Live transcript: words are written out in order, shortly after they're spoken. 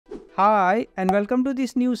Hi and welcome to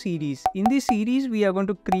this new series. In this series, we are going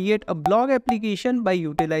to create a blog application by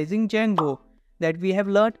utilizing Django that we have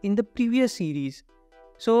learned in the previous series.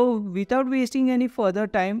 So without wasting any further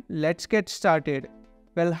time, let's get started.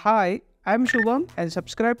 Well, hi, I'm Shubham and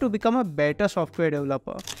subscribe to become a better software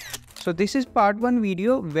developer. So this is part 1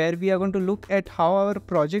 video where we are going to look at how our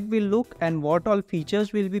project will look and what all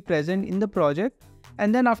features will be present in the project.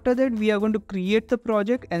 And then after that, we are going to create the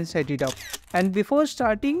project and set it up. And before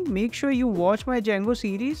starting, make sure you watch my Django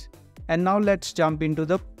series. And now let's jump into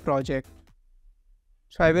the project.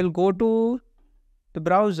 So I will go to the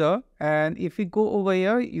browser, and if we go over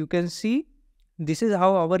here, you can see this is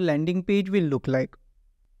how our landing page will look like,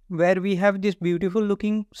 where we have this beautiful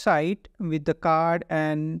looking site with the card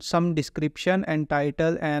and some description and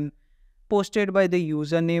title and posted by the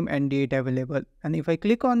username and date available. And if I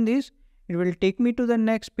click on this, it will take me to the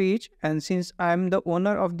next page, and since I am the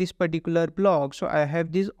owner of this particular blog, so I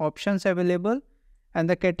have these options available and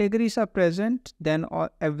the categories are present, then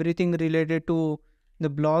everything related to the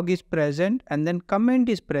blog is present, and then comment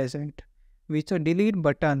is present with a delete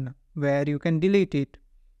button where you can delete it.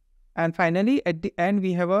 And finally at the end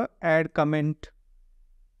we have a add comment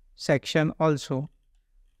section also.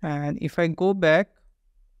 And if I go back,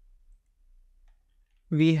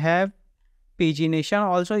 we have pagination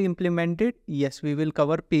also implemented. Yes, we will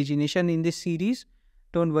cover pagination in this series,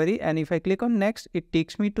 don't worry. And if I click on next, it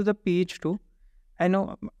takes me to the page 2. I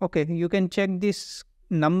know, okay, you can check this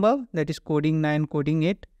number, that is coding 9, coding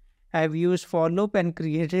 8. I have used for loop and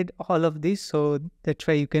created all of this, so that's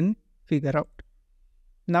why you can figure out.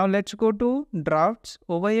 Now let's go to drafts.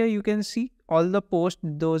 Over here you can see all the posts,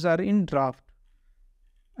 those are in draft.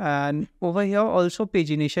 And over here also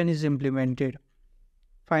pagination is implemented.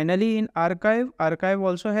 Finally, in archive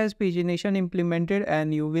also has pagination implemented,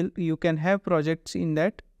 and you can have projects in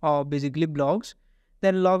that, or basically blogs.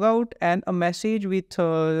 Then log out and a message with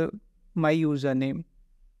my username.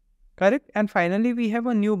 Correct? And finally, we have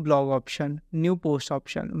a new blog option, new post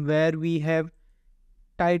option, where we have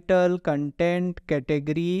title, content,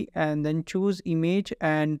 category, and then choose image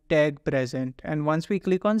and tag present. And once we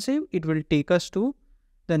click on save, it will take us to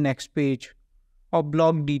the next page or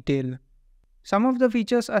blog detail. Some of the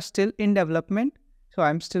features are still in development, so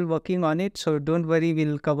I'm still working on it. So don't worry,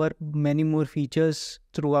 we'll cover many more features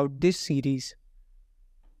throughout this series.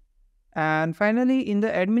 And finally, in the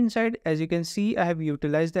admin side, as you can see, I have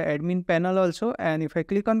utilized the admin panel also. And if I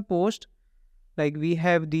click on post, like we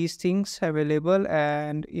have these things available.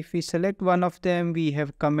 And if we select one of them, we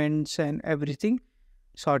have comments and everything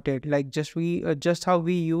sorted, like just how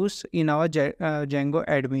we use in our Django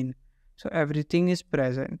admin. So everything is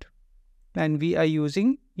present. And we are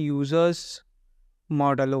using users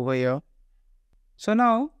model over here. So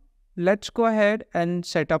now let's go ahead and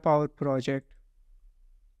set up our project.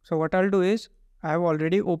 So what I'll do is, I have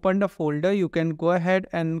already opened a folder. You can go ahead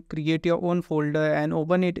and create your own folder and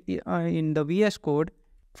open it in the VS Code.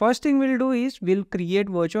 First thing we'll do is we'll create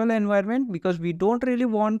virtual environment, because we don't really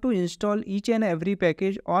want to install each and every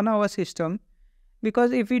package on our system,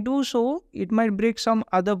 because if we do so, it might break some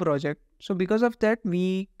other project. So because of that,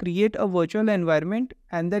 we create a virtual environment,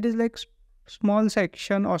 and that is like small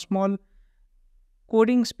section or small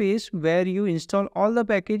coding space where you install all the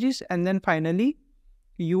packages, and then finally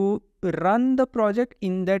you run the project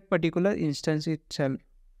in that particular instance itself.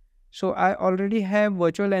 So I already have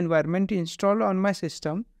virtual environment installed on my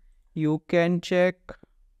system. You can check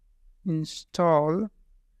install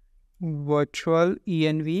virtual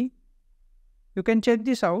env. You can check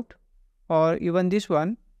this out, or even this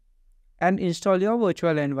one, and install your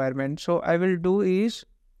virtual environment. So I will do is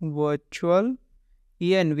virtual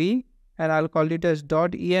env, and I'll call it as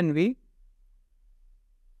 .env.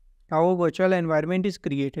 Our virtual environment is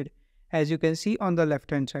created, as you can see on the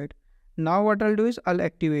left hand side. Now what I'll do is I'll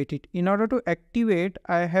activate it. In order to activate,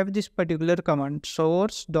 I have this particular command,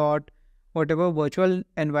 source dot whatever virtual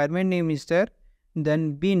environment name is there,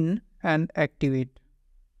 then bin and activate.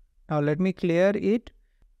 Now let me clear it.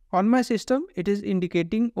 On my system, it is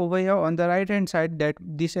indicating over here on the right hand side that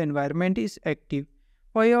this environment is active.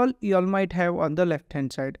 For you all might have on the left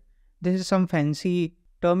hand side. This is some fancy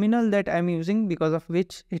terminal that I'm using, because of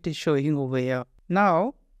which it is showing over here.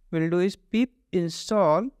 Now we'll do is pip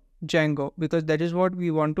install Django, because that is what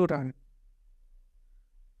we want to run.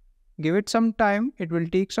 Give it some time. It will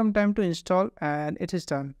take some time to install, and it is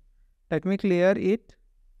done. Let me clear it.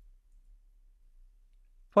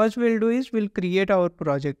 First we'll do is we'll create our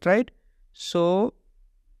project, right? So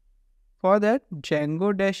for that,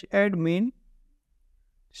 Django-admin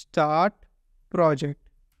start project.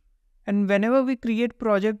 And whenever we create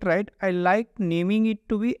project, right, I like naming it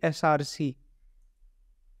to be SRC.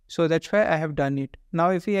 So that's why I have done it. Now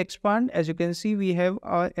if we expand, as you can see, we have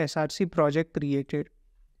our SRC project created.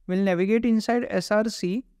 We'll navigate inside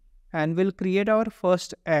SRC and we'll create our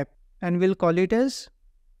first app and we'll call it as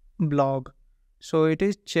blog. So it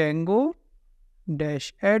is Django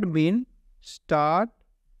 -admin start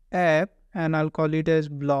app and I'll call it as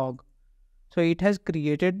blog. So it has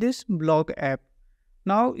created this blog app.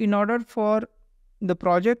 Now in order for the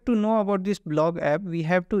project to know about this blog app, we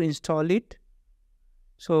have to install it.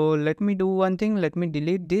 So let me do one thing, let me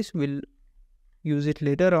delete this, we'll use it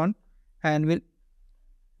later on, and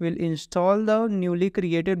we'll install the newly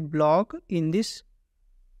created blog in this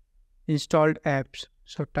installed apps.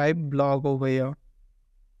 So type blog over here.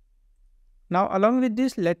 Now along with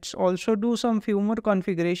this, let's also do some few more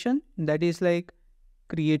configuration, that is like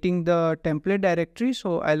creating the template directory.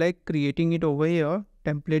 So I like creating it over here,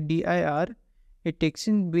 template dir. It takes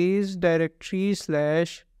in base directory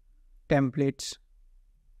 / templates.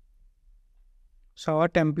 So our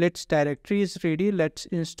templates directory is ready. Let's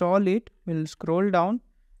install it. We'll scroll down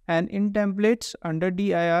and in templates under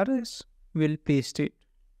dirs, we'll paste it.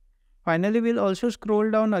 Finally, we'll also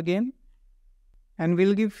scroll down again and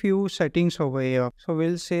we'll give few settings over here. So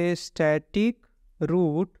we'll say static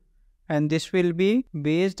root and this will be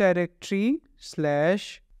base directory /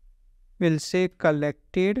 we'll say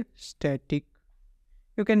collected static.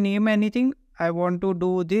 You can name anything. I want to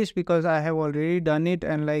do this because I have already done it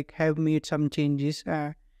and like have made some changes.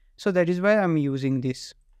 So that is why I'm using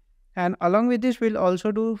this. And along with this, we'll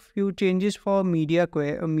also do few changes for media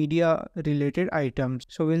related items.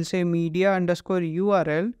 So we'll say media underscore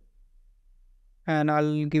URL and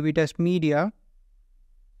I'll give it as media.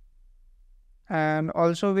 And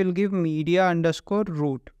also we'll give media underscore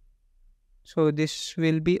root. So this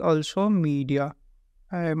will be also media.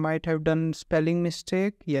 I might have done spelling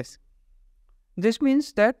mistake. Yes. This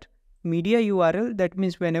means that media URL, that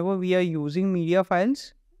means whenever we are using media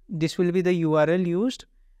files, this will be the URL used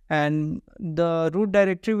and the root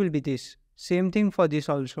directory will be this. Same thing for this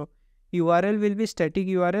also. URL will be static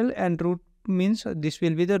URL and root means this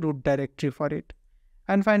will be the root directory for it.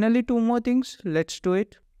 And finally, two more things. Let's do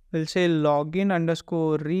it. We'll say login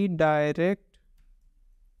underscore redirect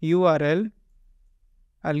URL.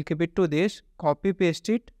 I'll keep it to this, copy paste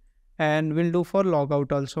it, and we'll do for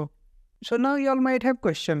logout also. So now y'all might have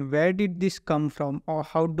question, where did this come from or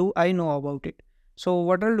how do I know about it? So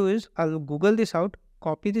what I'll do is I'll Google this out,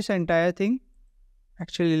 copy this entire thing.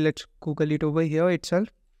 Actually, let's Google it over here itself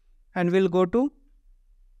and we'll go to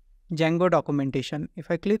Django documentation.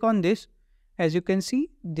 If I click on this, as you can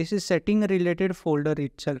see, this is setting related folder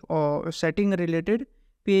itself or setting related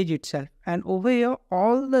page itself. And over here,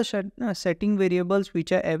 all the setting variables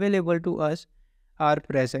which are available to us are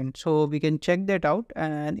present. So we can check that out.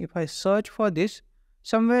 And if I search for this,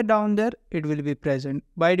 somewhere down there, it will be present.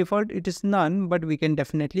 By default, it is none, but we can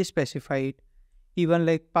definitely specify it. Even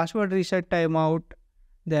like password reset timeout,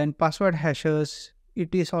 then password hashes,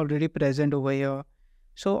 it is already present over here.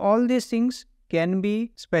 So all these things can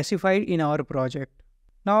be specified in our project.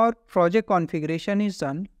 Now our project configuration is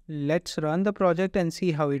done. Let's run the project and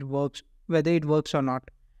see how it works, whether it works or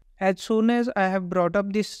not. As soon as I have brought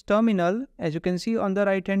up this terminal, as you can see on the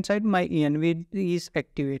right hand side, my env is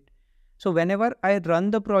activate. So whenever I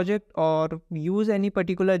run the project or use any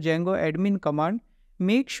particular Django admin command,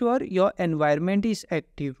 make sure your environment is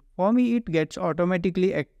active. For me, it gets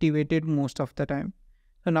automatically activated most of the time.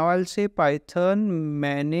 So now I'll say python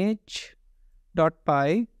manage.py.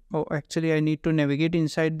 Oh, actually I need to navigate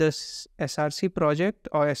inside this SRC project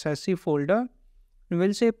or SRC folder.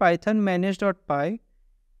 We'll say python manage.py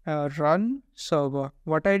run server.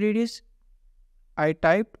 What I did is I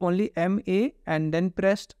typed only MA and then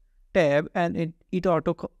pressed tab and it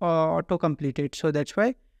auto completed. So that's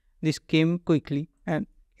why this came quickly. And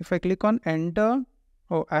if I click on enter,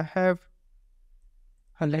 oh, I have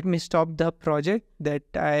let me stop the project that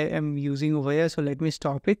I am using over here. So let me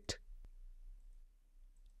stop it.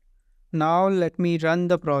 Now let me run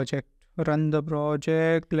the project.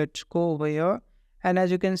 Let's go over here. And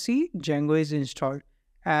as you can see, Django is installed.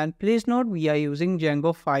 And please note, we are using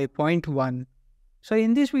Django 5.1. So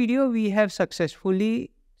in this video, we have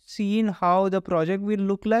successfully seen how the project will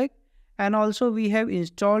look like. And also we have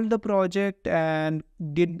installed the project and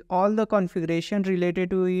did all the configuration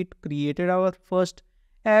related to it, created our first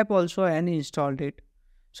app also and installed it.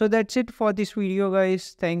 So that's it for this video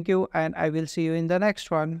guys. Thank you and I will see you in the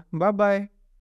next one. Bye bye.